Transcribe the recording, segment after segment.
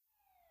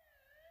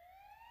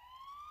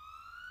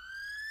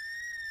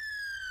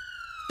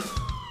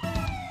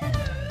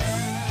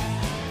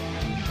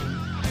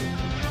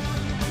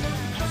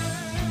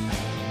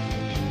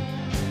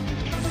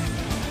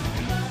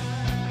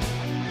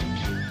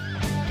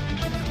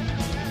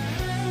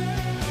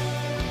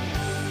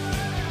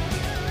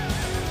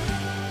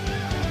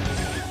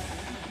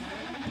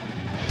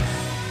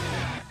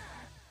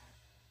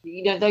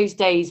those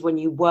days when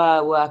you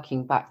were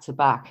working back to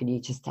back and you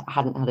just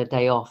hadn't had a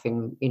day off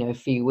in, a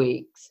few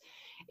weeks,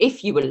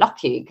 if you were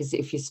lucky, because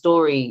if your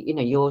story,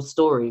 your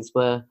stories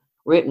were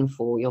written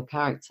for your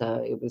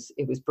character, it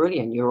was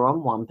brilliant. You were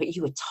on one, but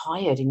you were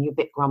tired and you're a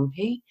bit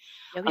grumpy.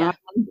 Oh, And I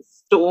remember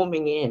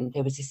storming in.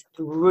 There was this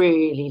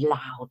really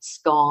loud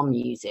ska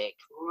music,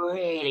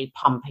 really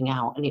pumping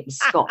out, and it was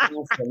Scott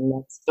Wilson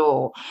next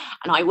door.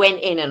 And I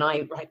went in and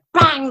I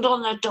banged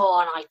on the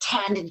door, and I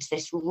turned into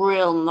this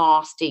real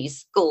nasty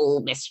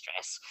school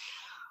mistress.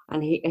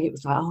 And he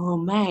was like, "Oh,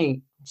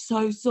 mate, I'm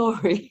so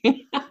sorry."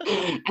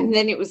 And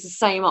then it was the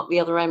same up the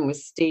other end with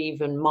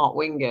Steve and Mark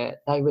Wingett.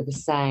 They were the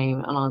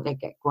same, and they'd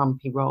get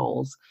grumpy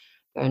roles,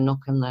 go and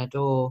knock on their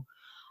door.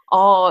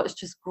 Oh, it's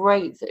just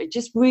great.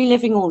 Just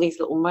reliving all these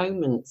little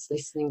moments,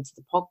 listening to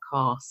the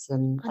podcasts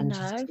and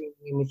just tuning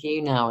in with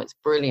you now. It's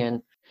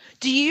brilliant.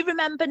 Do you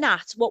remember,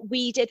 Nat, what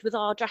we did with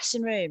our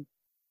dressing room?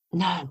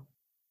 No.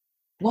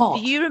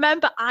 What? Do you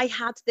remember I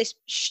had this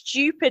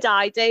stupid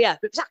idea?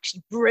 It was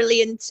actually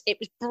brilliant. It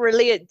was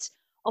brilliant,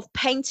 of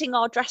painting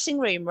our dressing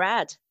room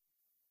red.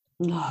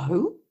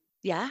 No.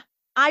 Yeah.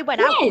 I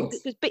went out.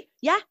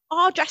 Yeah,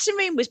 our dressing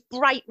room was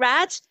bright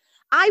red.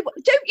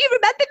 Don't you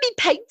remember me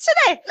painting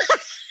it?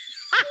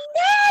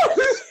 No.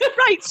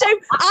 Right, so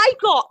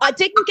I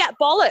didn't get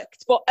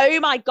bollocked, but oh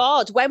my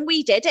God, when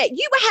we did it,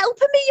 you were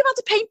helping me. You had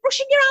a paintbrush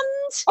in your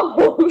hand.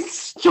 Oh,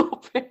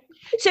 stop it.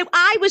 So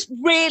I was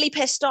really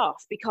pissed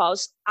off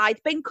because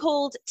I'd been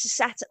called to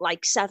set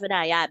at 7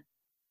 a.m.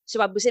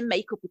 So I was in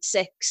makeup at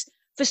 6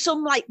 for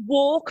some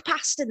walk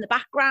past in the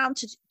background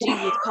to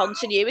do with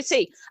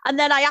continuity. And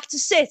then I had to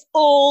sit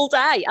all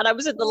day, and I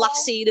was in the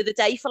last scene of the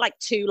day for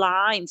 2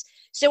 lines.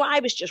 So I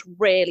was just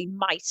really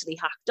mightily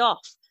hacked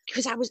off.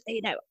 Because I was,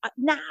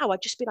 now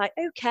I'd just be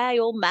okay,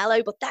 all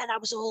mellow. But then I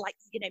was all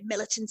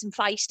militant and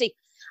feisty.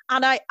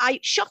 And I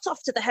shot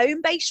off to the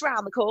home base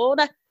round the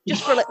corner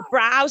just for a little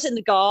browse in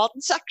the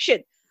garden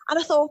section. And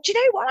I thought, you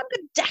know what? I'm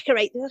going to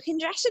decorate the fucking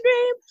dressing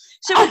room.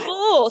 So I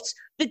bought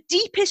the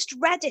deepest,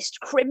 reddest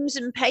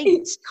crimson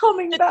paint. It's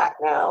coming back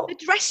now. The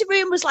dressing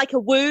room was like a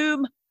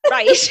womb,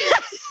 right? It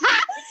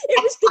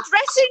was the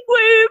dressing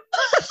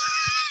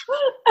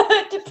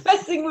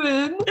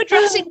womb. The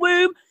dressing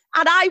womb.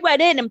 And I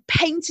went in and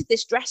painted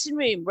this dressing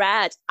room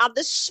red. And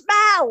the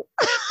smell.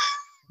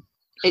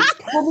 It's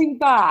coming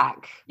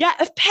back. Yeah,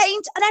 of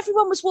paint. And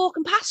everyone was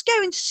walking past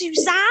going,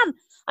 Suzanne.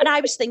 And I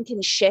was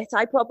thinking, shit,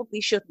 I probably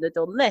shouldn't have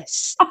done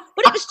this. But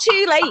it was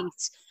too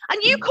late.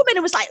 And you come in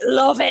and was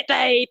love it,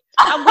 babe.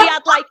 And we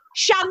had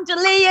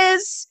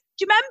chandeliers.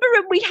 Do you remember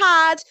when we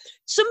had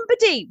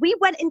we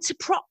went into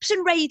props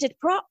and raided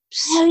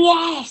props? Oh,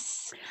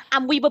 yes.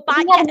 And we were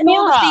getting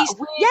all of these.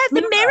 Yeah,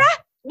 the mirror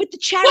with the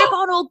cherub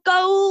on all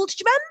gold. Do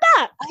you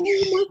remember?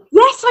 Oh,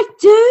 yes, I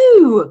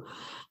do.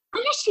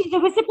 Actually, there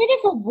was a bit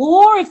of a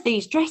war of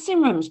these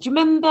dressing rooms. Do you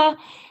remember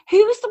who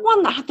was the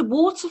one that had the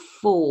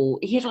waterfall?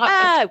 He had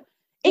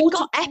it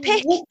got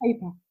epic.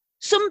 Wallpaper.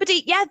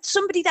 Somebody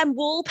then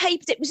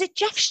wallpapered it. Was it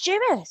Jeff Stewart?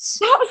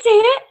 That was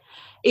it.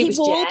 He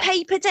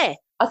wallpapered it.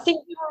 I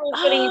think we were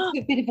all getting into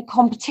a bit of a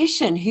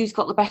competition. Who's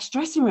got the best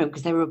dressing room?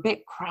 Because they were a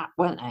bit crap,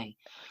 weren't they?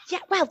 Yeah,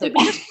 well, they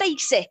were just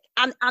basic,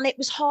 and it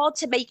was hard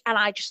to make. And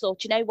I just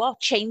thought, you know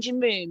what, changing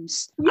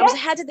rooms. Yeah. I was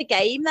ahead of the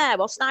game there,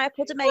 wasn't I? I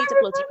could have made a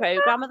bloody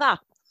programme of that.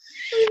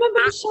 I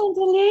remember the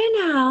chandelier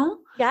now.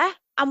 Yeah,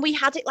 and we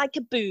had it like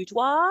a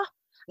boudoir.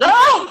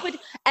 Oh!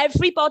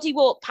 Everybody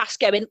walked past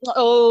going,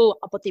 oh,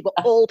 but they were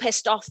all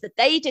pissed off that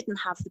they didn't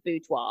have the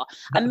boudoir.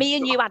 And me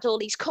and you had all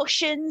these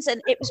cushions,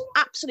 and it was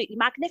absolutely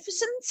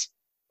magnificent.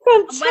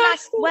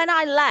 Fantastic. When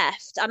I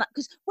left,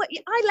 because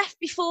I left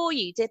before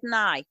you, didn't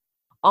I?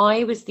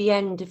 I was the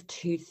end of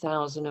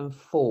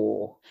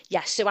 2004.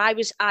 Yes, so I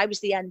was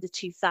the end of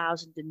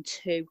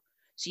 2002.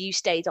 So you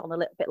stayed on a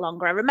little bit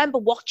longer. I remember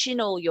watching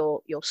all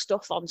your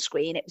stuff on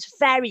screen. It was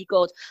very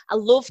good. I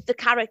loved the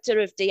character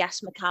of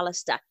D.S.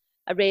 McAllister.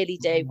 I really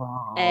do.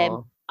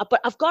 Wow.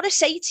 But I've got to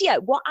say to you,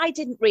 what I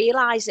didn't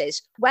realise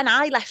is when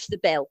I left the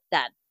bill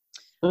then,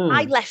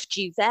 I left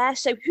you there.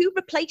 So who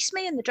replaced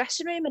me in the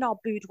dressing room in our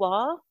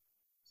boudoir?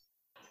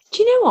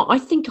 Do you know what? I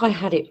think I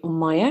had it on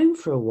my own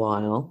for a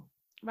while.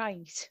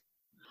 Right.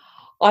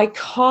 I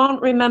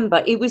can't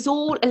remember. It was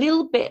all a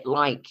little bit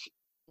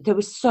there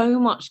was so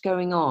much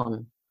going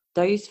on.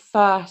 The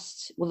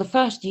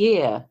first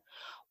year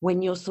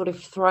when you're sort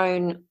of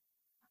thrown,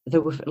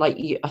 there were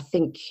I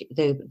think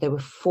there were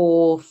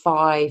 4,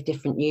 5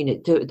 different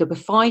units. There were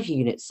 5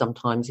 units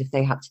sometimes if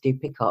they had to do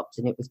pickups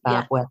and it was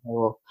bad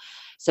weather.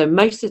 So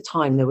most of the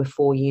time there were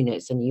 4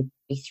 units, and you'd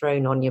be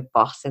thrown on your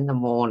bus in the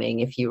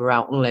morning if you were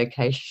out on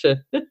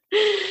location.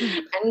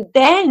 And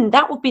then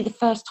that would be the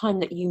first time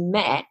that you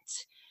met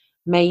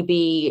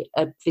maybe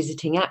a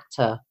visiting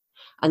actor.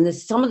 And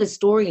there's some of the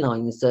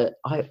storylines that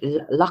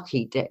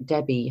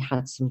Debbie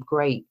had some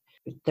great,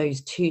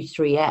 those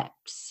 2-3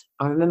 eps.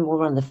 I remember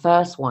one of the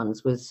first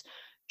ones was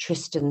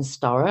Tristan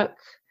Sturrock.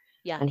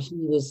 Yeah. And he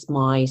was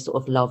my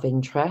sort of love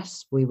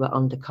interest. We were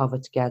undercover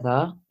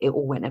together. It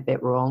all went a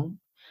bit wrong.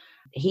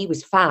 He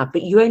was fab,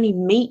 but you only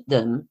meet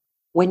them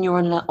when you're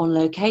on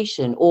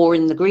location or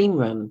in the green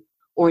room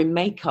or in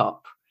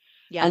makeup.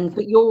 Yeah.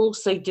 But you're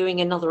also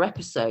doing another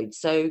episode.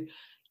 So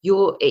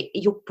your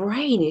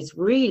brain is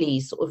really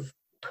sort of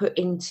put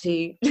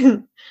into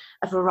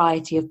a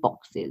variety of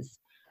boxes.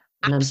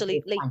 And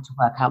Absolutely. I'm trying to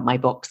work out my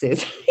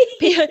boxes.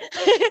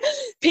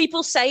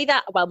 People say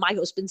that. Well, my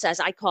husband says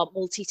I can't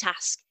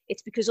multitask.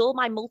 It's because all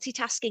my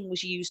multitasking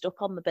was used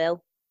up on the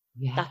bill.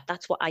 Yeah.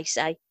 That's what I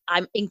say.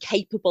 I'm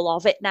incapable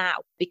of it now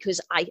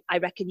because I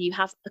reckon you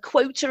have a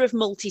quota of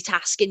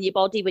multitask in your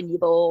body when you're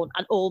born,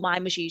 and all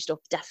mine was used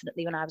up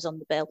definitely when I was on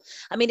the bill.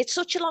 I mean, it's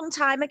such a long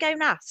time ago,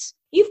 Nat.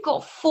 You've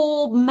got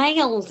 4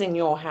 males in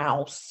your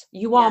house.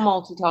 You are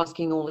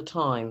multitasking all the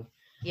time.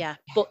 Yeah,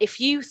 but if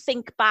you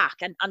think back,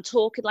 and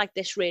talking like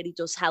this really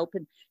does help,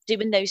 and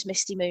doing those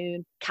Misty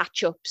Moon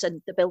catch-ups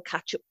and the bill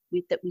catch-up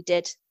that we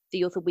did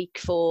the other week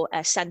for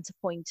Centre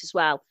Point as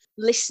well,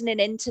 listening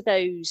into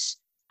those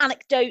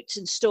anecdotes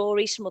and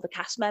stories from other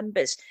cast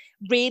members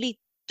really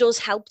does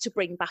help to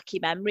bring back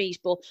your memories.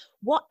 But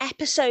what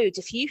episodes,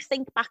 if you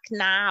think back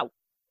now,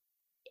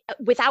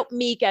 without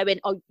me going,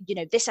 oh, you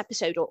know, this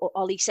episode, or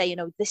Ollie saying,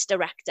 oh, this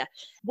director,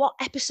 what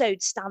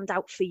episodes stand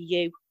out for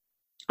you?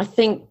 I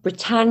think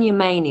Britannia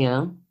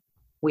Mania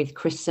with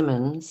Chris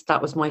Simmons,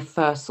 that was my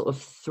first sort of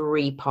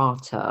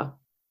 3-parter.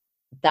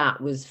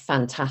 That was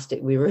fantastic.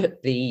 We were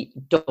at the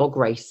dog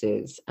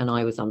races and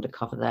I was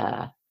undercover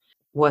there.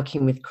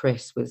 Working with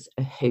Chris was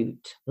a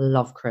hoot.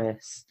 Love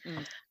Chris.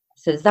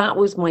 So that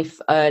was my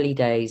early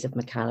days of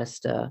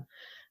McAllister.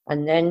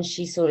 And then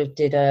she sort of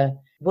did there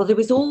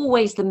was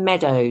always the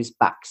Meadows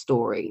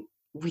backstory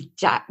with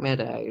Jack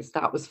Meadows.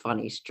 That was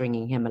funny,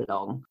 stringing him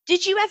along.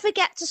 Did you ever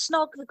get to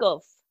snog the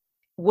Gov?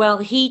 Well,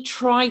 he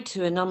tried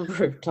to a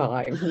number of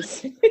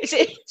times.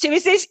 So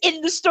is this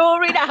in the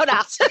story now,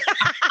 Nat?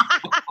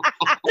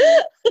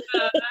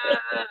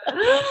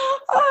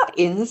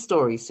 In the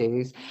story,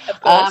 Suze. Of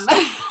course.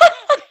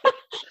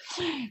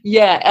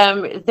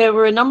 There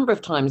were a number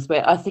of times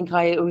where I think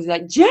I was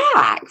like,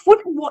 Jack, what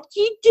are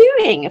you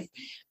doing?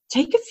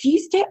 Take a few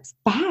steps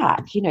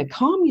back,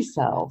 calm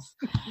yourself.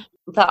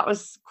 That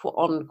was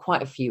on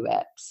quite a few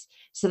eps.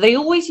 So they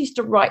always used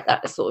to write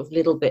that sort of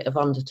little bit of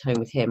undertone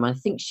with him. I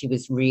think she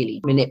was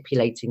really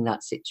manipulating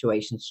that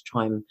situation to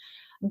try and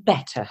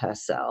better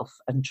herself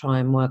and try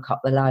and work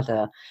up the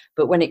ladder.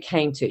 But when it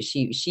came to it,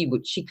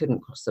 she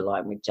couldn't cross the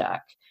line with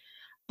Jack.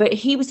 But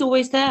he was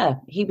always there.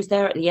 He was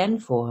there at the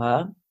end for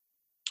her.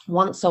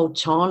 Once old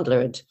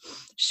Chandler had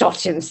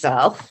shot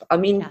himself. I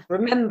mean,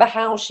 remember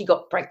how she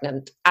got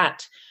pregnant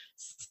at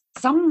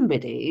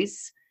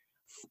somebody's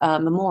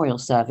memorial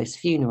service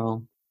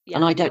funeral. Yeah.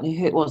 And I don't know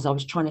who it was. I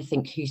was trying to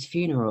think whose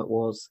funeral it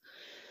was.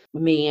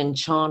 Me and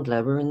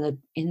Chandler were in the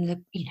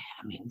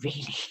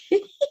really.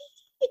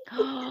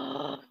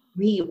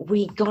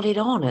 we got it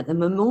on at the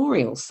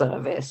memorial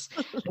service.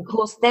 Of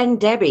course, then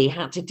Debbie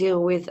had to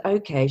deal with,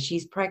 okay,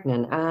 she's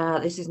pregnant.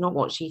 This is not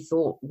what she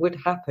thought would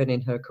happen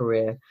in her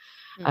career.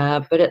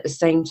 But at the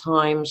same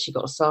time, she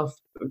got herself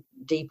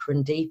deeper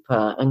and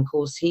deeper. And of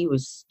course,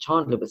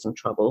 Chandler was in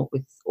trouble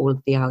with all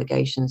of the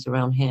allegations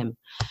around him.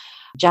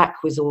 Jack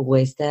was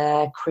always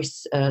there.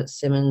 Chris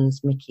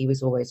Simmons, Mickey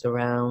was always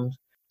around.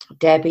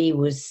 Debbie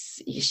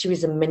was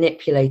a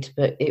manipulator,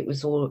 but it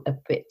was all a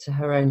bit to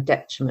her own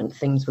detriment.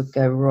 Things would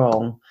go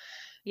wrong.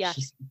 Yeah.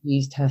 She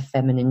used her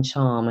feminine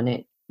charm, and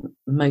it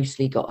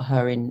mostly got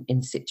her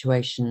in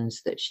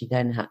situations that she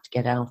then had to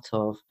get out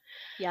of.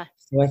 Yeah.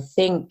 So I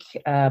think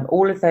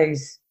all of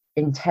those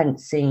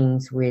intense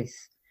scenes with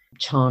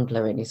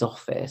Chandler in his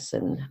office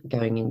and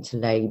going into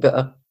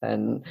labour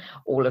and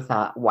all of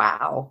that,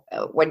 wow.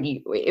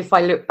 If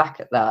I look back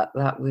at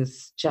that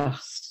was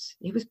just,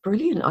 it was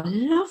brilliant. I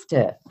loved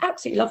it,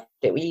 absolutely loved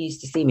it. We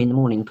used to see me in the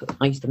morning,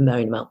 I used to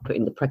moan about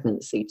putting the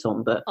pregnant suit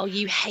on, but oh,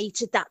 you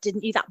hated that,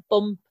 didn't you? That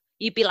bump,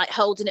 you'd be like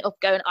holding it up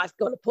going, I've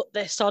got to put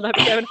this on. I'd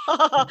be going,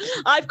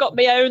 I've got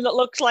my own that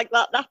looks like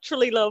that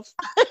naturally, love.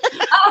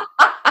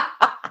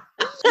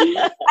 And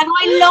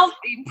I love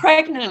being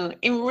pregnant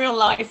in real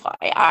life.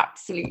 I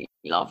absolutely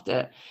loved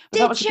it. But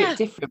that was a bit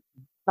different,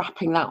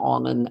 wrapping that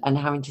on and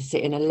having to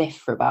sit in a lift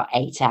for about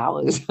 8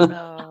 hours.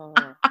 Oh.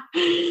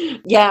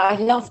 Yeah, I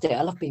loved it.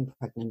 I love being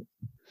pregnant.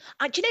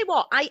 And do you know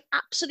what? I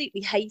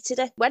absolutely hated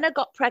it. When I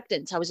got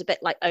pregnant, I was a bit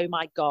like, oh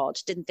my God,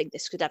 didn't think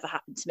this could ever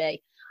happen to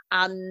me.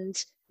 And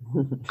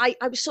I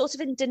was sort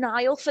of in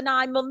denial for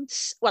 9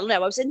 months. Well, no, I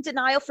was in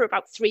denial for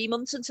about 3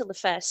 months until the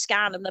first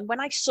scan. And then when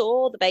I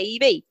saw the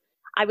baby,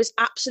 I was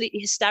absolutely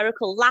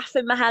hysterical,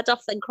 laughing my head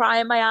off, then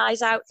crying my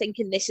eyes out,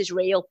 thinking this is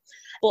real.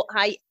 But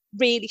I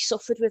really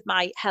suffered with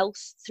my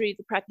health through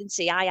the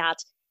pregnancy. I had,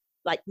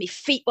 like, my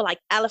feet were like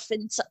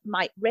elephants.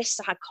 My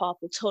wrists, I had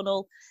carpal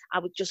tunnel. I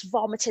would just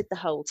vomited the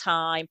whole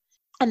time.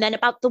 And then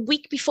about the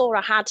week before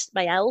I had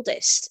my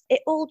eldest,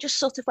 it all just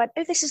sort of went,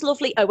 oh, this is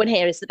lovely. Oh, and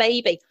here is the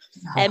baby.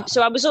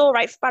 So I was all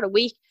right for about a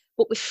week.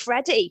 But with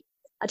Freddie,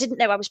 I didn't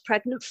know I was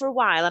pregnant for a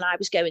while. And I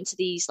was going to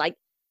these, like,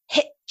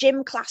 HIIT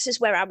gym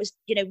classes where I was,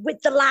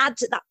 with the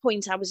lads. At that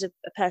point, I was a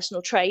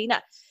personal trainer.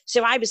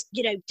 So I was,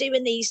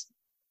 doing these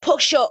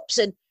push-ups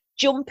and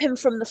jumping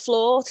from the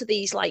floor to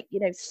these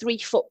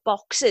 3-foot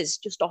boxes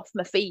just off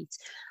my feet,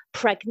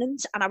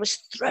 pregnant, and I was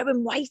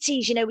throwing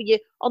whiteys, when you're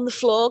on the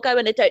floor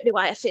going, I don't know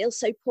why I feel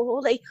so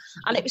poorly,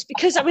 and it was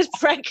because I was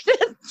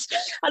pregnant.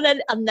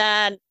 and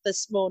then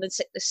this morning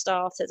sickness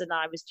started, and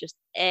I was just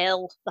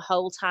ill the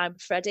whole time.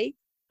 Freddie,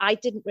 I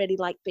didn't really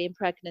like being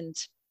pregnant.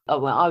 Oh,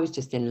 well, I was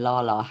just in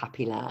la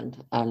happy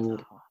land,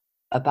 and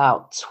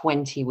about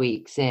 20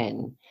 weeks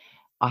in,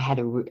 I had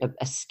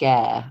a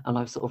scare, and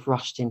I sort of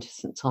rushed into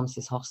St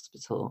Thomas's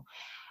Hospital.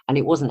 And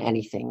it wasn't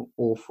anything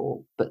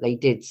awful, but they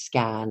did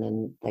scan,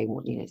 and they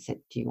said,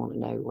 "Do you want to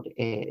know what it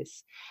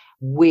is?"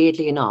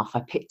 Weirdly enough,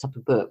 I picked up a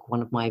book,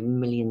 one of my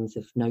millions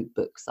of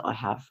notebooks that I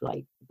have,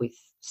 with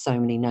so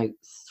many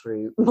notes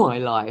through my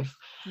life.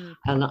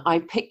 And I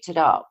picked it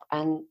up,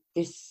 and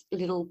this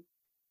little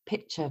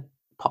picture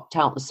popped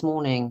out this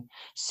morning.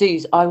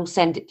 Suze, I will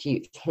send it to you.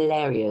 It's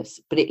hilarious,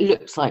 but it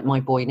looks like my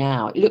boy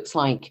now. It looks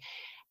like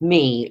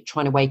me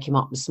trying to wake him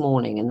up this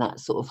morning, and that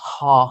sort of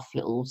half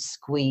little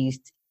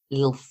squeezed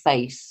little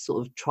face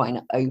sort of trying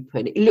to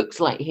open. It looks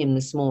like him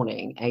this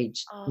morning,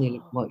 aged nearly,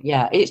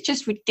 it's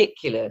just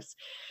ridiculous.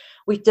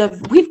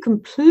 We've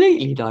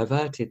completely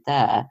diverted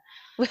there.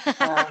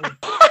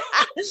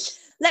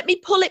 Let me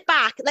pull it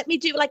back. Let me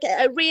do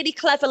a really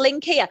clever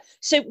link here.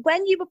 So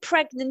when you were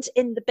pregnant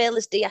in the bill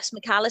as DS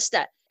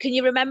McAllister, can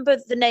you remember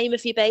the name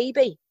of your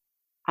baby?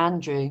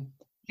 Andrew.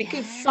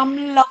 Because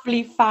some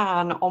lovely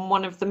fan on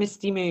one of the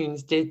Misty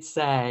Moons did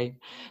say,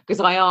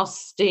 because I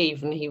asked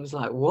Steve and he was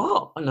like,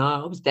 "What?" No,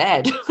 I was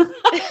dead.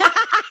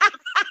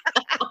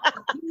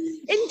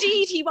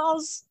 Indeed, he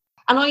was.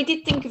 And I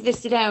did think of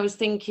this today. I was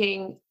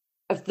thinking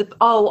of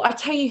I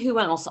tell you who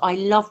else. I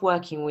love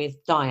working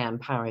with Diane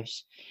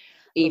Parish,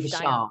 Eva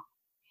Shah.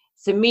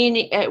 So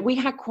me and we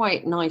had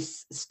quite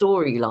nice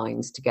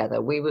storylines together.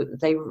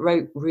 They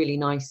wrote really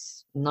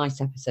nice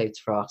episodes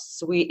for us.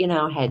 So we, in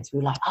our heads, we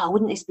were like, "Oh,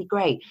 wouldn't this be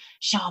great?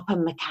 Sharp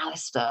and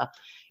McAllister."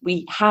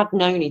 We had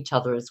known each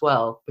other as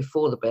well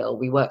before the bill.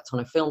 We worked on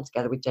a film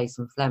together with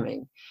Jason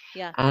Fleming.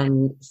 Yeah.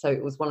 And so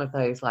it was one of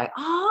those like,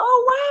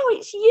 "Oh, wow,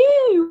 it's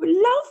you.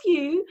 Love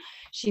you."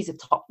 She's a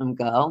Tottenham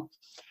girl.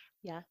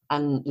 Yeah.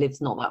 And lives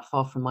not that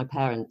far from my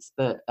parents.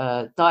 But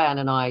Diane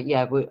and I,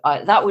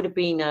 that would have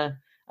been a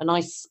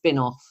nice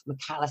spin-off,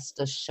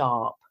 McAllister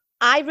Sharp.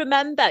 I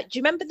remember. Do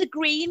you remember the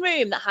green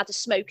room that had a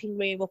smoking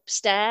room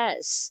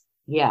upstairs?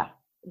 Yeah.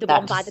 The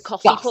one by the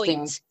coffee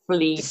point.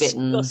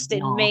 Flea-bitten,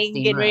 disgusting,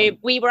 minging room.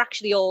 We were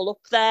actually all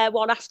up there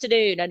one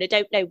afternoon, and I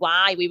don't know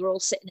why. We were all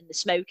sitting in the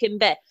smoking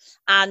bit.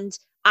 And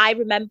I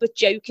remember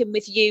joking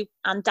with you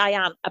and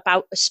Diane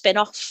about a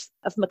spin-off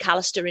of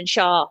McAllister and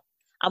Sharp.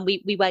 And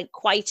we went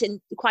quite in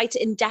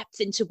depth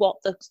into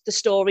what the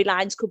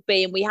storylines could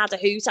be, and we had a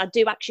hoot. I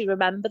do actually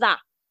remember that.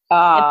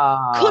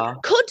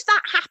 Could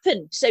that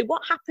happen? So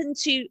what happened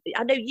to?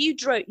 I know you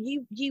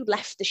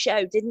left the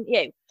show, didn't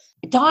you?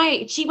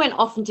 She went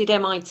off and did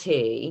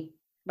MIT.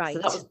 Right.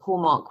 So that was Paul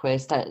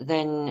Marquis.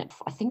 Then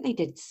I think they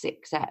did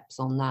 6 eps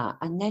on that,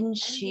 and then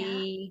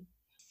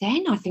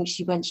then I think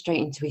she went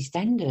straight into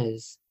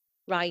EastEnders.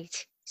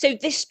 Right. So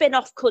this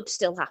spin-off could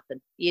still happen.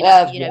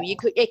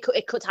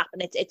 It could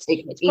happen. It's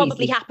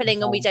probably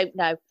happening, and we don't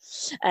know.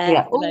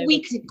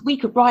 We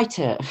could write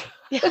it.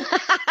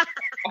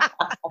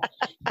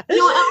 You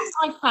know what else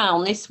I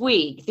found this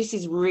week? This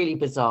is really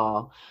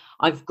bizarre.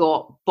 I've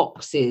got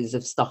boxes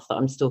of stuff that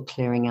I'm still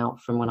clearing out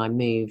from when I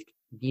moved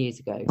years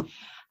ago,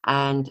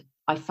 and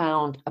I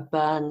found a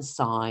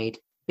Burnside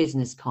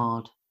business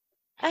card.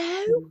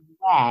 Oh.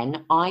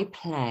 When I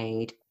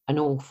played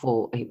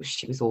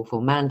she was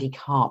awful, Mandy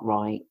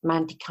Cartwright,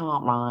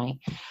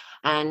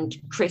 and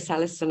Chris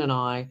Ellison and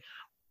I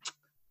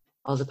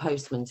are the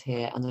postman's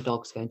here, and the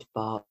dog's going to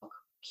bark.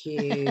 Cue.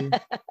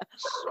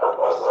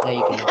 There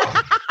you go.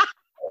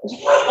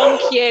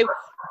 On cue.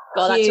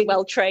 God, that's a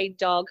well-trained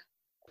dog.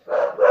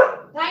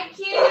 Thank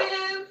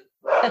you.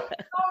 Sorry.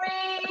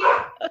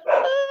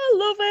 I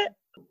love it.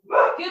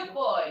 Good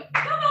boy.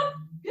 Come on.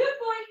 Good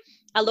boy.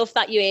 I love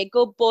that you hear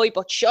good boy,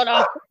 but shut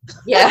up.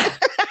 Yeah.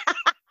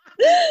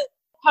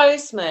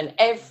 Postman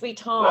every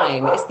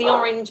time. It's the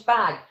orange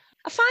bag.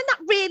 I find that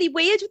really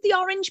weird with the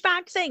orange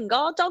bag thing.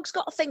 Our dog's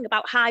got a thing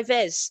about high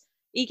vis.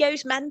 He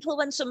goes mental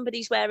when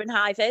somebody's wearing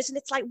high vis, and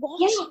it's like,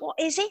 what? Yeah. What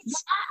is it? Yeah.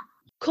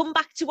 Come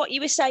back to what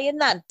you were saying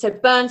then. So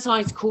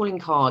Burnside's calling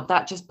card,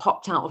 that just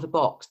popped out of the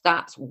box.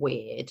 That's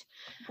weird.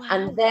 Wow.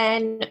 And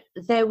then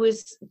there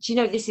was,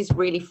 this is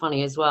really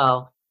funny as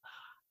well.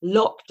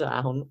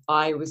 Lockdown,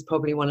 I was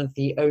probably one of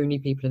the only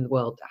people in the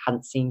world that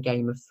hadn't seen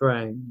Game of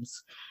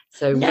Thrones.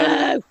 So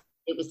when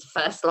it was the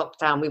first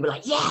lockdown, we were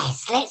like,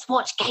 yes, let's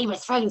watch Game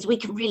of Thrones. We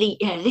can really,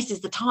 this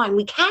is the time.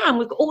 We've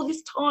got all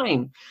this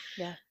time.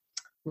 Yeah.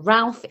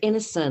 Ralph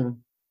Ineson,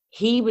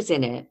 he was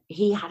in it.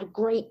 He had a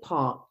great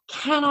part.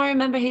 Can I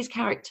remember his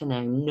character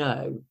name?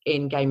 No,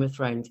 in Game of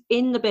Thrones.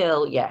 In the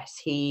bill, yes,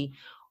 he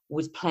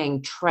was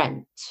playing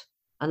Trent.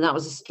 And that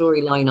was a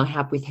storyline I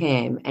had with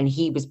him. And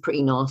he was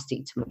pretty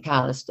nasty to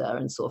McAllister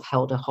and sort of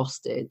held her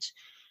hostage.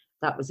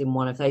 That was in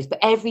one of those. But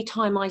every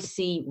time I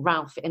see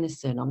Ralph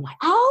Ineson, I'm like,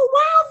 oh,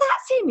 wow,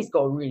 that's him. He's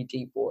got a really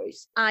deep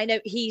voice. I know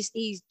he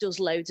does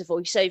loads of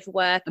voiceover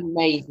work.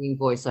 Amazing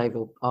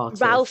voiceover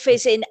artist. Ralph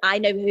is in, I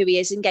know who he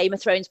is in Game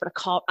of Thrones, but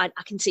I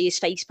can see his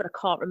face, but I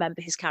can't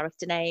remember his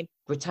character name.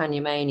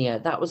 Britannia Mania,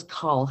 that was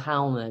Carl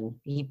Howman.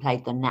 He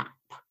played the Nap.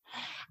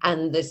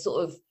 And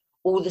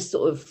all the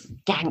sort of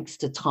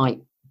gangster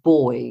type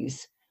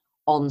boys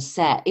on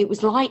set. It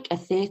was like a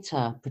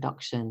theatre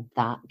production,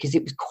 that, because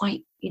it was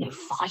quite,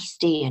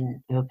 feisty,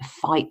 and there were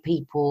fight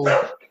people.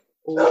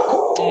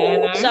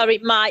 Sorry,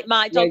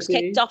 my dog's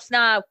kicked off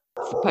now.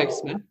 It's the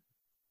postman.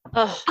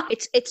 Oh,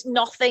 it's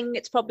nothing.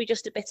 It's probably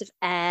just a bit of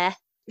air.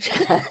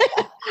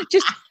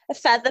 Just a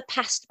feather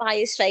passed by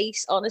his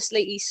face.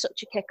 Honestly, he's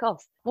such a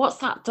kick-off. What's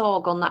that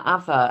dog on that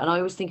advert? And I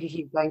always think of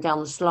you going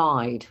down the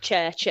slide.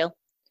 Churchill.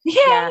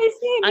 Yeah, it's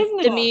him, and isn't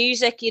it? The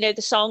music,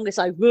 the song is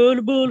like,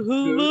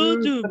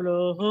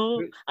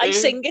 I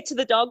sing it to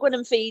the dog when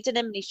I'm feeding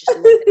him, and he's just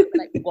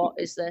like, what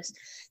is this?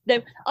 No,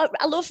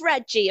 I love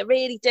Reggie, I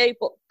really do,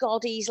 but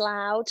God, he's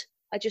loud.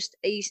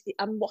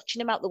 I'm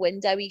watching him out the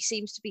window. He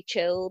seems to be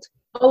chilled.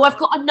 Oh, I've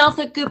got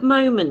another good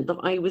moment that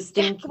I was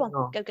thinking. Yeah, come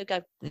on,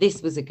 go.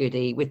 This was a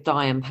goodie with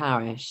Diane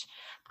Parrish,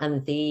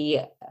 and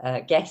the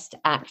guest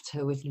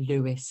actor was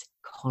Lewis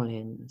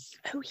Collins.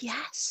 Oh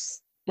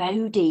yes.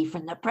 Bodie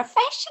from The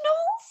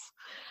Professionals.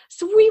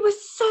 So we were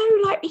so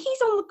like,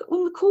 he's on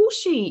the call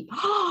sheet.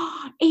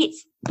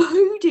 It's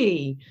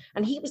Bodie,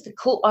 and he was the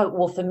call. Oh,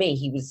 well, for me,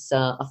 he was.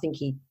 I think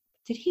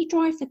did he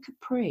drive the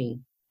Capri?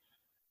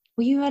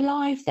 Were you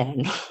alive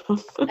then?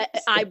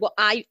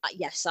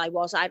 Yes, I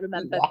was. I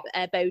remember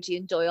Bodie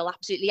and Doyle,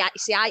 absolutely.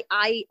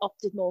 I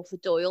opted more for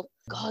Doyle.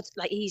 God,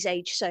 like, he's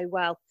aged so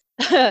well.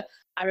 I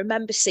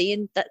remember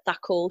seeing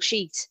that call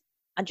sheet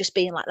and just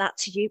being like that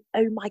to you.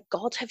 Oh my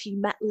God, have you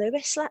met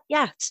Lewis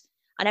yet?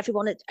 And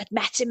everyone had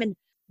met him, and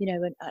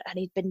and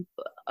he'd been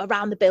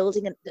around the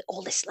building, and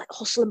all this like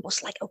hustle and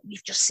bustle, like, oh,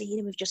 we've just seen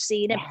him.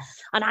 Yeah.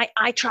 And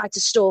I tried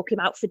to stalk him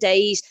out for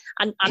days,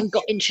 and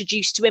got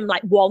introduced to him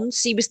like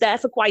once. He was there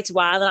for quite a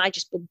while, and I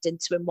just bumped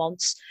into him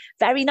once.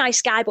 Very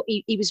nice guy, but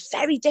he was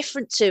very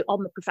different to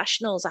on The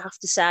Professionals, I have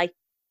to say.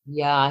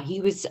 Yeah,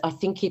 he was. I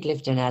think he'd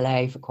lived in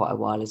LA for quite a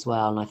while as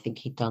well, and I think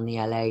he'd done the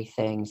LA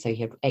thing. So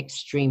he had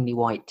extremely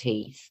white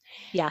teeth.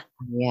 Yeah,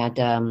 he had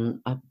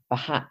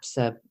perhaps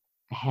a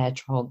hair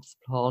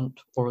transplant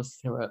or a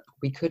syrup.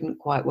 We couldn't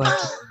quite work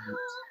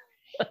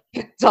it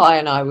out. Di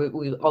and I,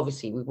 we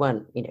obviously we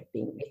weren't, being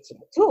witty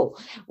at all.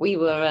 We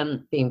were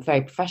being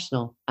very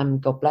professional,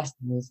 and God bless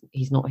him,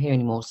 he's not here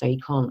anymore, so he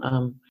can't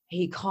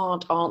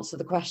answer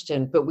the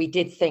question. But we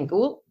did think,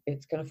 oh,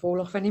 it's going to fall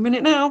off any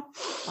minute now.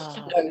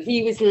 Oh. No,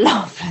 he was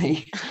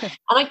lovely. And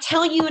I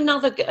tell you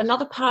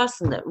another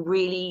person that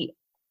really,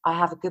 I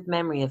have a good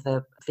memory of,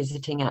 a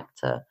visiting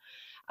actor,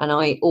 and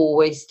I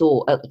always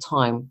thought at the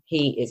time,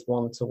 he is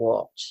one to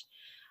watch,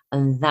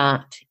 and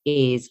that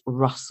is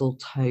Russell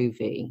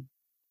Tovey.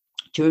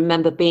 Do you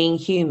remember Being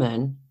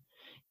Human?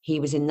 He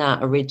was in that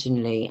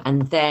originally,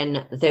 and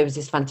then there was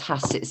this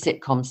fantastic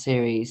sitcom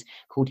series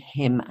called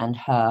Him and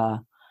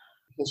Her.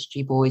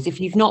 History Boys. If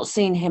you've not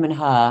seen Him and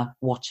Her,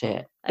 watch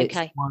it.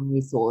 Okay. It's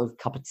one sort of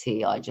cup of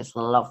tea. I just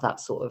love that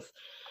sort of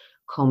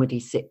comedy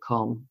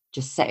sitcom,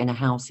 just set in a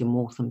house in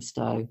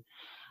Walthamstow,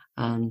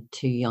 and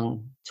two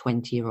young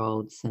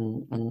 20-year-olds,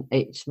 and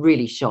it's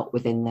really shot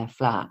within their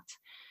flat.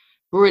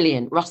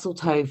 Brilliant. Russell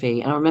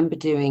Tovey. And I remember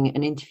doing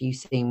an interview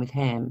scene with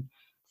him,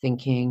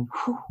 thinking,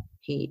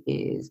 he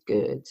is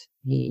good.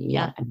 He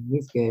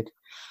is good.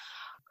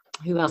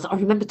 Who else? I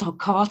remember Todd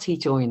Carty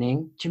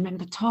joining. Do you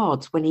remember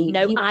Todd when he?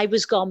 No, I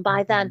was gone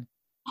by then.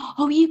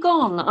 Oh, you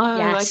gone? Oh,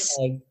 yes.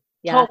 Okay.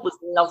 Yeah. Todd was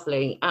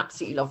lovely,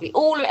 absolutely lovely.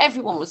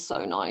 Everyone was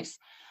so nice.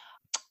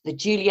 The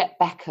Juliet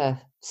Becker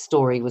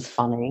story was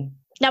funny.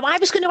 Now, I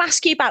was going to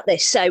ask you about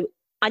this. So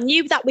I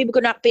knew that we were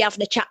going to be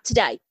having a chat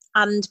today,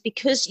 and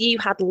because you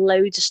had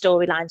loads of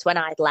storylines when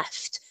I'd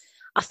left,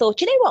 I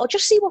thought, you know what? I'll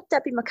just see what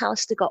Debbie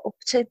McAllister got up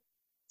to.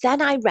 Then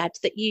I read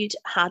that you'd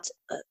had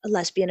a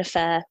lesbian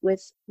affair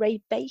with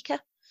Ray Baker,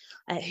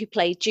 who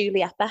played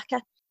Juliet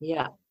Becker.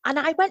 Yeah. And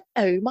I went,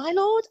 oh, my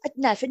Lord, I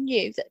never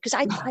knew that, because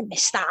I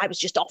missed that. I was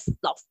just off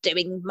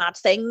doing mad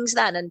things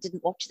then and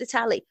didn't watch the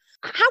telly.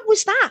 How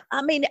was that?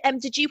 I mean,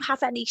 did you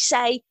have any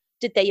say?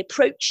 Did they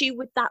approach you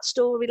with that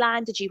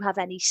storyline? Did you have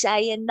any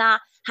say in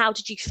that? How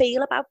did you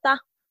feel about that?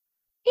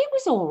 It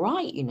was all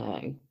right,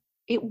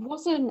 It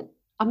wasn't,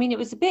 it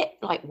was a bit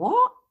like,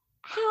 what?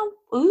 How?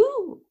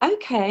 Ooh,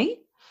 okay.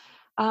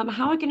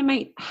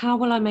 How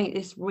will I make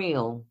this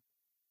real?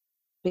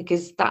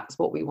 Because that's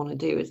what we want to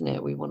do, isn't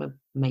it? We want to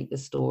make the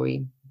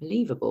story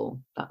believable.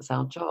 That's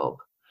our job.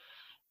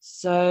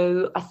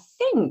 So I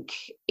think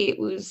it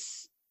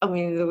was,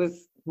 there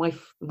was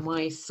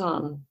my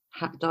son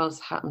does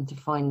happen to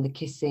find the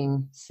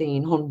kissing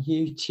scene on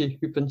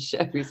YouTube and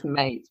show his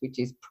mates, which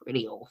is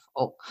pretty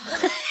awful.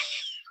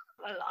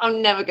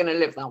 I'm never going to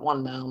live that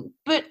one down.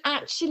 But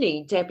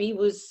actually, Debbie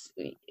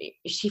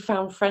she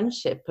found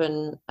friendship,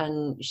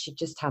 and she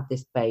just had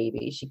this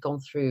baby. She'd gone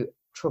through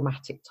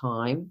traumatic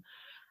time,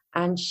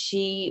 and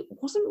she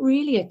wasn't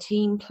really a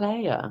team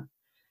player.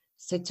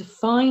 So to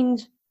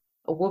find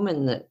a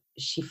woman that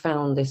she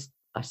found this,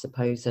 I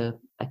suppose, a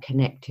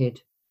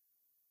connected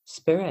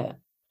spirit.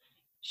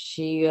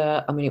 She,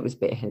 I mean, it was a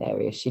bit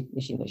hilarious. She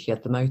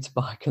had the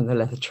motorbike and the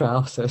leather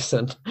trousers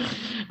and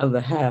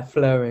the hair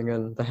flowing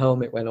and the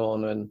helmet went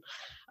on and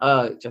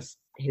just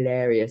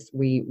hilarious.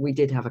 We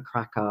did have a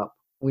crack up.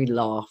 We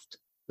laughed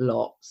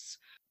lots.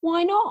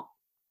 Why not?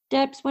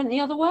 Debs went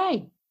the other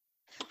way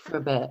for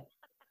a bit.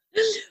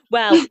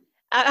 Well,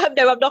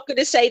 no, I'm not going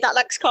to say that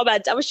next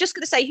comment. I was just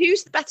going to say,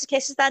 who's the better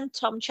kisser then,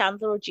 Tom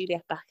Chandler or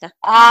Juliet Becker?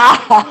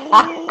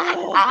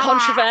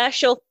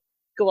 Controversial.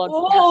 Go on.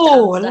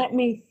 Oh, let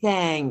me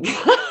think.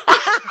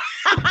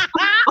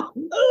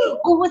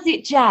 Or was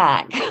it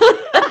Jack?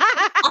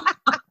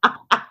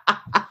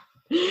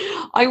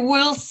 I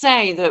will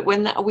say that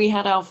when we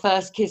had our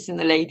first kiss in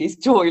the ladies'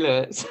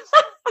 toilets.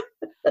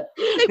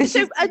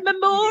 So a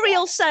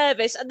memorial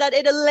service and then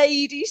in a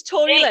ladies'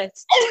 toilet.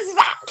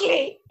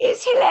 Exactly.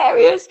 It's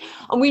hilarious.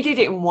 And we did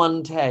it in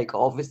one take,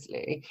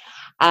 obviously.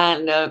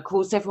 And of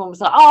course, everyone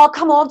was like, oh,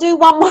 come on, do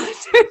one more,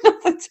 do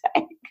another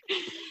take.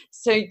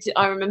 So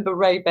I remember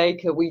Ray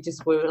Baker, we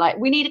just were like,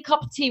 we need a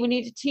cup of tea. We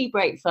need a tea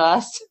break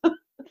first.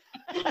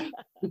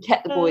 We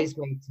kept the boys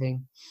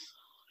waiting.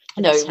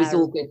 No, it was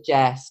all good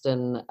jest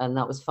and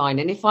that was fine.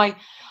 And if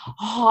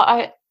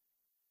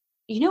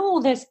you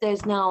know,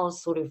 there's now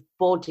sort of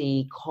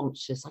body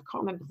conscious. I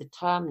can't remember the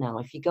term now.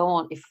 If you go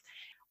on,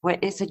 where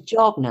it's a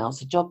job now,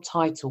 it's a job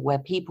title where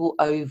people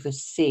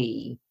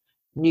oversee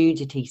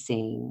nudity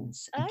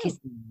scenes and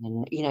kissing,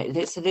 and you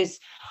know, so there's.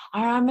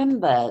 I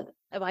remember.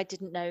 Oh, I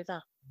didn't know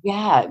that.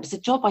 Yeah, it was a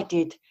job I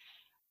did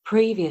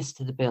previous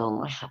to the bill,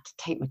 and I had to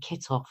take my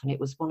kit off, and it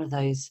was one of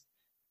those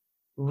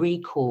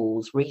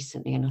recalls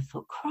recently, and I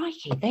thought,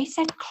 crikey, they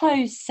said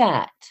closed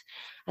set,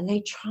 and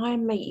they try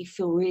and make you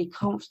feel really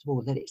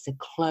comfortable that it's a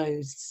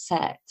closed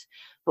set,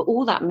 but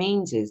all that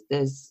means is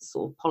there's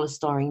sort of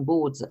polystyrene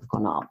boards that have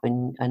gone up,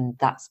 and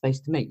that's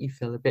supposed to make you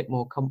feel a bit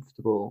more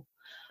comfortable.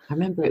 I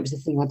remember it was a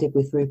thing I did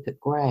with Rupert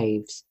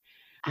Graves,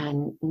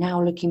 and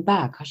now looking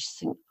back, I just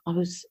think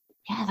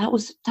that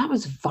was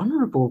a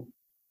vulnerable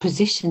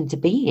position to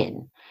be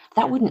in.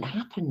 That wouldn't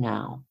happen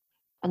now.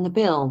 And the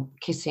bill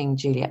kissing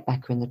Juliet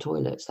Becker in the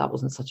toilets, that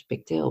wasn't such a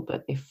big deal.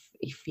 But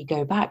if you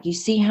go back, you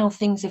see how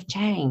things have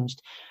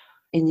changed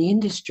in the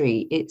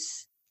industry.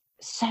 It's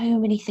so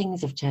many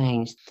things have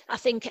changed. I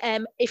think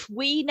if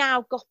we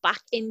now got back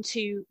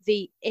into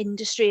the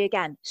industry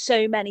again,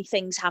 so many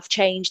things have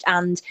changed.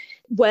 And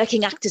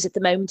working actors at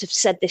the moment have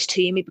said this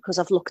to me because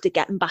I've looked at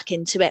getting back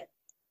into it.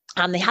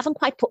 And they haven't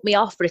quite put me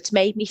off, but it's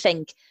made me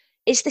think,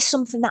 is this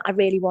something that I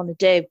really want to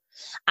do?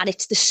 And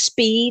it's the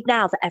speed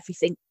now that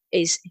everything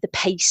is, the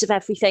pace of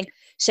everything.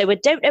 So I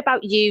don't know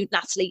about you,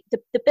 Natalie.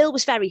 The bill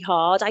was very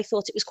hard. I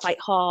thought it was quite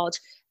hard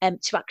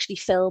to actually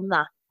film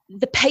that.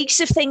 The pace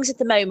of things at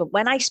the moment,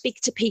 when I speak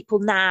to people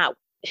now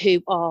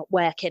who are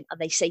working and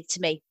they say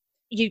to me,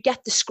 you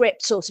get the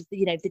script sort of,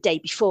 you know, the day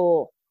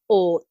before,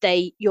 or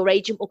your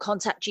agent will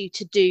contact you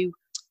to do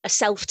a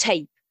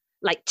self-tape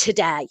like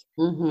today.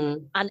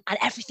 Mm-hmm. And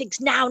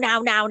everything's now.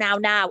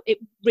 It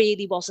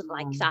really wasn't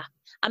like that.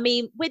 I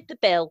mean, with the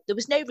bill, there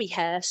was no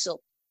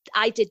rehearsal.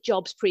 I did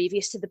jobs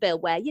previous to the bill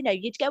where, you know,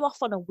 you'd go off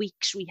on a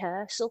week's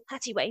rehearsal.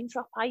 Patty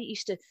Wainthropp, I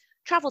used to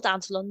travel down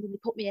to London. They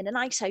put me in a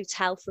nice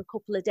hotel for a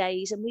couple of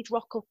days and we'd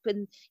rock up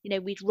and, you know,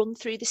 we'd run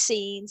through the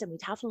scenes and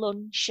we'd have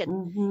lunch.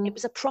 And it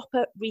was a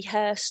proper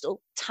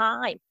rehearsal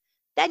time.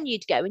 Then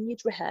you'd go and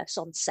you'd rehearse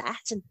on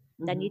set and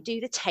then you'd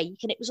do the take,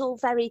 and it was all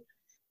very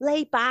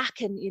laid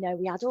back and, you know,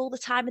 we had all the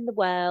time in the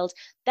world.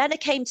 Then it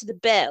came to the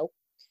bill,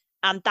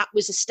 and that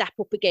was a step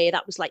up a gear.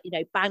 That was like, you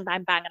know, bang,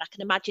 bang, bang. And I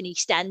can imagine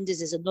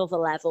EastEnders is another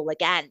level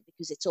again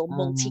because it's all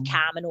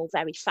multicam and all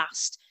very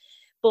fast.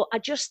 But I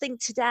just think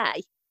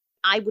today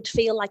I would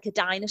feel like a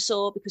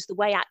dinosaur because the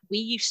way we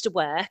used to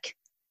work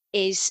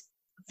is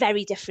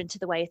very different to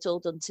the way it's all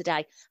done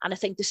today. And I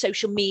think the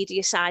social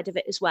media side of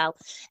it as well.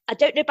 I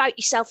don't know about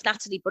yourself,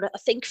 Natalie, but I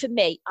think for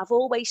me, I've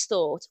always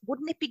thought,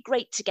 wouldn't it be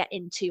great to get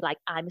into like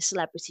I'm a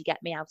Celebrity,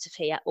 Get Me Out of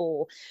Here,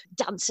 or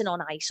Dancing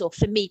on Ice, or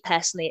for me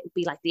personally, it would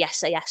be like the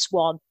SAS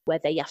one where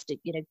they have to,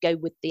 you know, go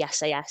with the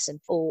SAS, and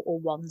or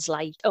ones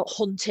like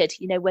Hunted,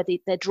 you know, where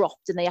they're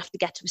dropped and they have to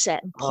get to a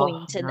certain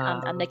point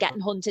and they're getting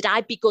hunted.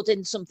 I'd be good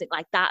in something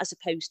like that as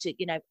opposed to,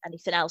 you know,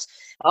 anything else.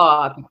 Oh,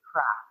 I'd be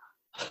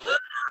crap.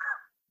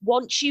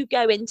 Once you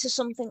go into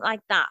something like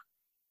that,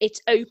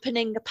 it's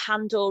opening a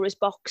Pandora's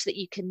box that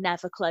you can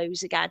never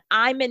close again.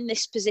 I'm in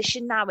this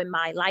position now in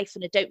my life,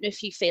 and I don't know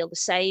if you feel the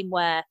same,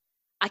 where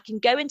I can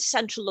go into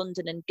central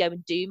London and go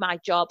and do my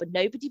job and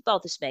nobody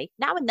bothers me.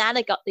 Now and then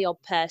I got the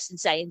odd person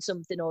saying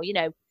something, or, you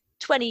know,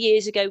 20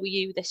 years ago were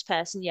you this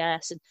person?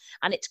 Yes.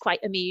 And it's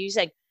quite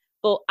amusing.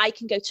 But I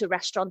can go to a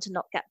restaurant and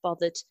not get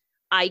bothered.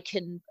 I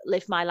can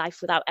live my life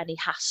without any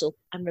hassle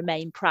and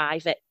remain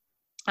private.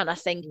 And I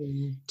think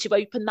to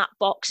open that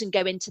box and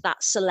go into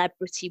that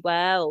celebrity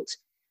world,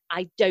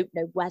 I don't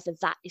know whether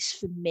that is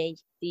for me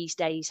these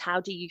days.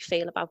 How do you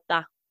feel about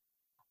that?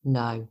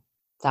 No,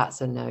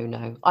 that's a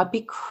no. I'd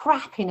be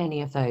crap in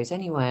any of those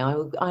anyway.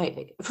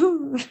 I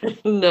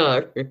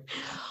no.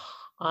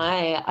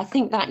 I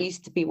think that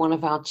used to be one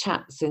of our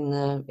chats in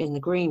the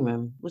green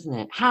room, wasn't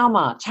it? How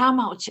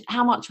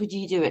much would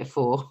you do it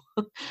for?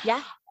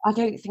 Yeah. I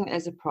don't think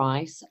there's a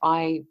price.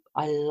 I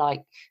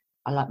like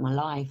my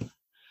life.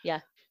 Yeah.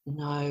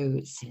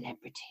 No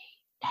celebrity.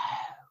 No,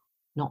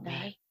 not No.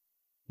 me.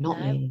 Not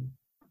No. me.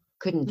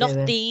 Couldn't do Not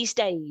it. these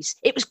days.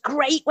 It was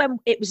great when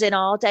it was in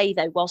our day,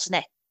 though, wasn't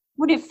it?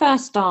 When it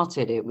first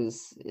started, it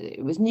was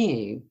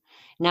new.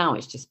 Now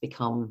it's just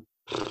become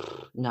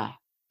no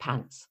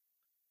pants.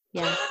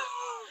 Yeah.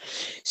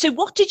 So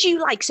what did you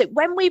like? So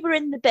when we were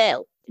in the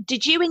bill,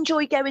 did you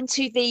enjoy going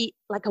to the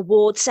like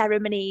award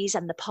ceremonies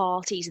and the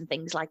parties and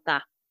things like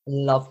that?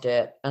 Loved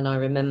it. And I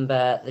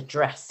remember the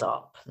dress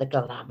up, the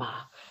glamour,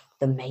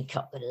 the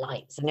makeup, the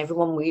lights, and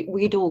everyone,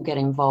 we'd all get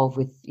involved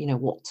with,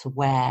 what to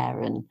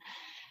wear and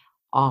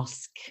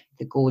ask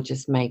the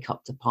gorgeous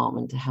makeup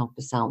department to help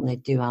us out, and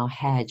they'd do our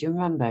hair. Do you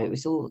remember? It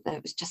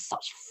was just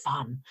such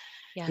fun.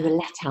 Yeah. You were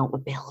let out the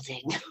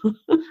building.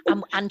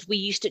 And we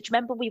used to, do you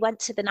remember we went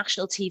to the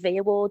National TV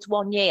Awards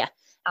one year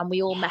and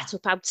we all met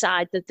up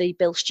outside the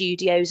Bill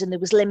studios, and there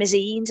was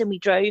limousines and we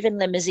drove in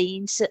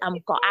limousines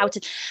and got out.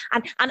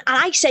 And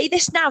I say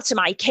this now to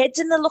my kids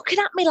and they're looking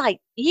at me like,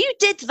 you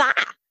did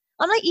that?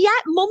 I'm like, yeah,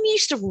 mum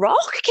used to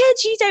rock,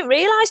 kids, you don't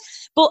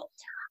realise. But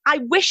I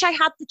wish I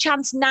had the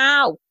chance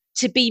now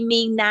to be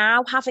me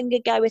now having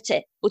a go at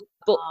it.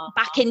 But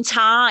back in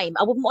time,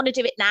 I wouldn't want to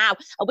do it now.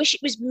 I wish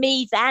it was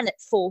me then at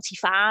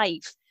 45.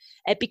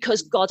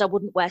 Because God, I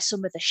wouldn't wear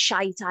some of the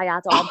shite I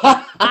had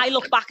on. I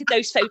look back at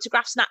those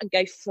photographs now and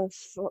go, for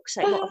fuck's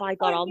sake, what have I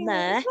got on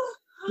there?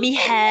 Me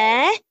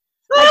hair,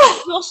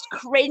 I just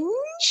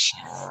cringe.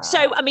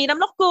 So, I mean, I'm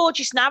not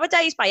gorgeous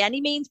nowadays by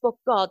any means, but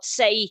God's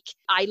sake,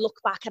 I look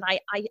back and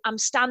I'm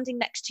standing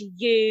next to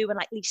you and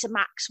like Lisa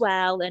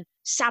Maxwell and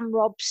Sam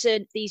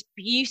Robson, these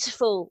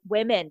beautiful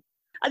women.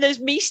 And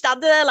there's me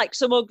standing there like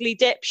some ugly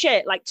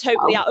dipshit, like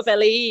totally out of a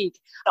league.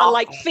 And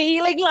like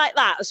feeling like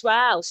that as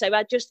well. So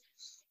I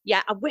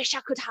wish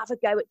I could have a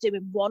go at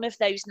doing one of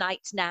those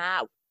nights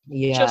now.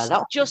 Yeah,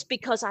 just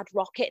because I'd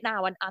rock it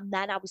now. And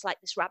then I was like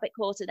this rabbit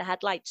caught in the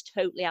headlights,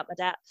 totally at my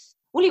depth.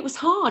 Well, it was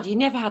hard. You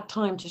never had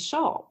time to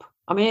shop.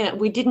 I mean,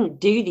 we didn't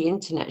do the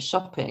internet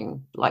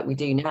shopping like we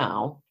do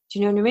now. Do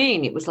you know what I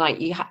mean? It was like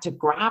you had to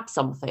grab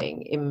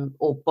something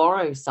or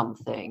borrow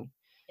something.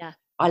 Yeah.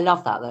 I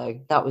love that though.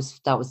 That was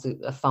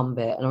a fun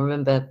bit. And I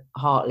remember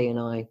Hartley and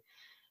I,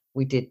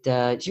 we did,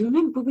 do you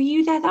remember, were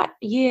you there that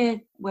year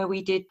where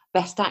we did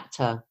Best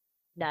Actor?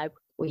 No.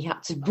 We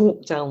had to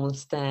walk down the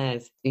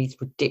stairs, these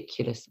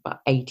ridiculous, about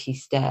 80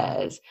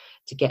 stairs,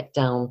 to get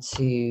down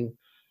to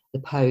the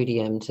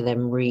podium to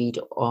then read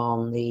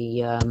on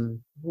the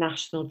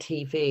national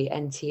TV,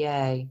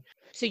 NTA.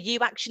 So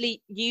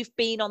you've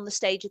been on the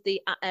stage at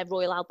the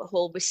Royal Albert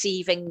Hall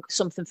receiving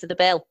something for the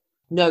bill?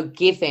 No,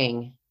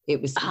 giving. It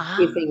was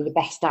giving the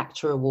Best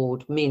Actor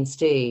award, me and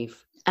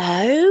Steve.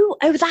 Oh,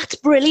 that's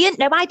brilliant.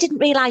 No, I didn't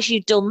realise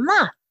you'd done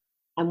that.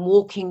 And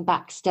walking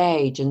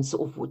backstage and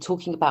sort of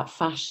talking about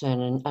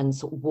fashion and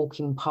sort of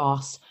walking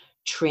past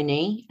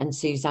Trini and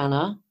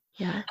Susanna.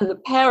 Yeah. And the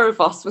pair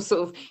of us were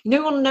sort of,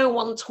 no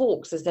one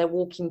talks as they're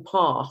walking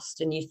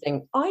past, and you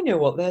think, I know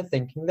what they're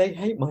thinking. They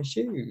hate my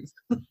shoes.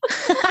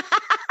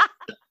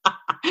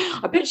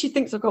 I bet she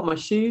thinks I've got my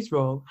shoes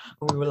wrong.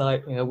 And we were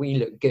like, we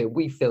look good.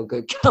 We feel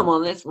good. Come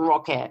on, let's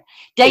rock it.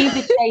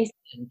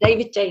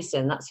 David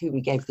Jason, that's who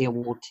we gave the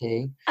award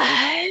to.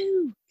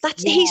 Oh,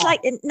 he's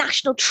like a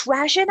national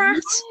treasure, Nat.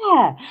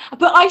 Yeah,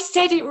 but I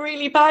said it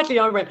really badly.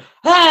 I went,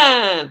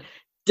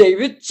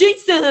 David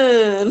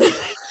Jason.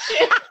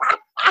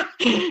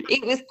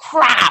 It was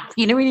crap.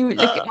 When you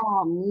look at,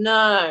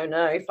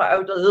 no. If I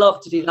would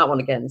love to do that one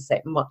again and say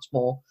it much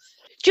more.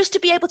 Just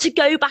to be able to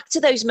go back to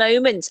those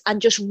moments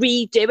and just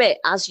redo it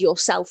as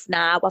yourself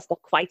now. I've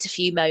got quite a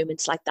few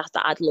moments like that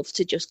I'd love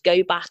to just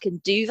go back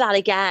and do that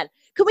again.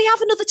 Can we have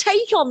another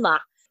take on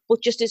that?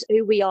 But just as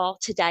who we are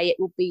today, it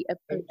will be a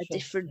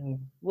different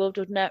world,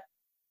 wouldn't it?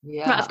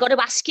 Yeah. Right, I've got to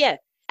ask you,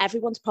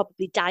 everyone's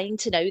probably dying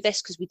to know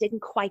this because we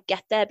didn't quite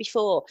get there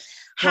before.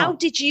 How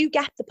did you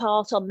get the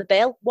part on the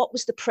bill? What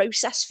was the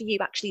process for you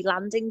actually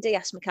landing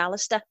DS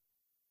McAllister?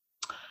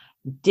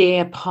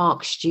 Deer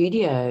Park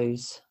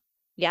Studios.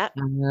 Yeah.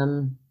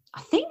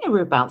 I think there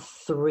were about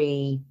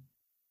three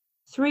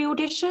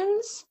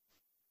auditions.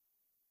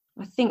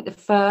 I think the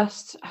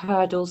first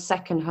hurdle,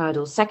 second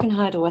hurdle,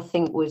 I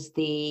think was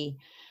the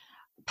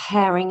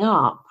pairing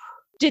up.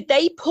 Did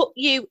they put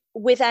you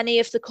with any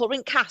of the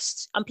current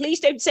casts? And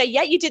please don't say,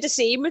 yeah, you did a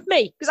scene with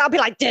me, because I'll be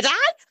like, did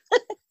I?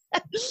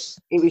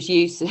 It was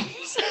you,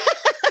 Suze.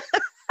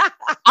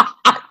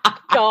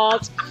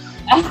 God.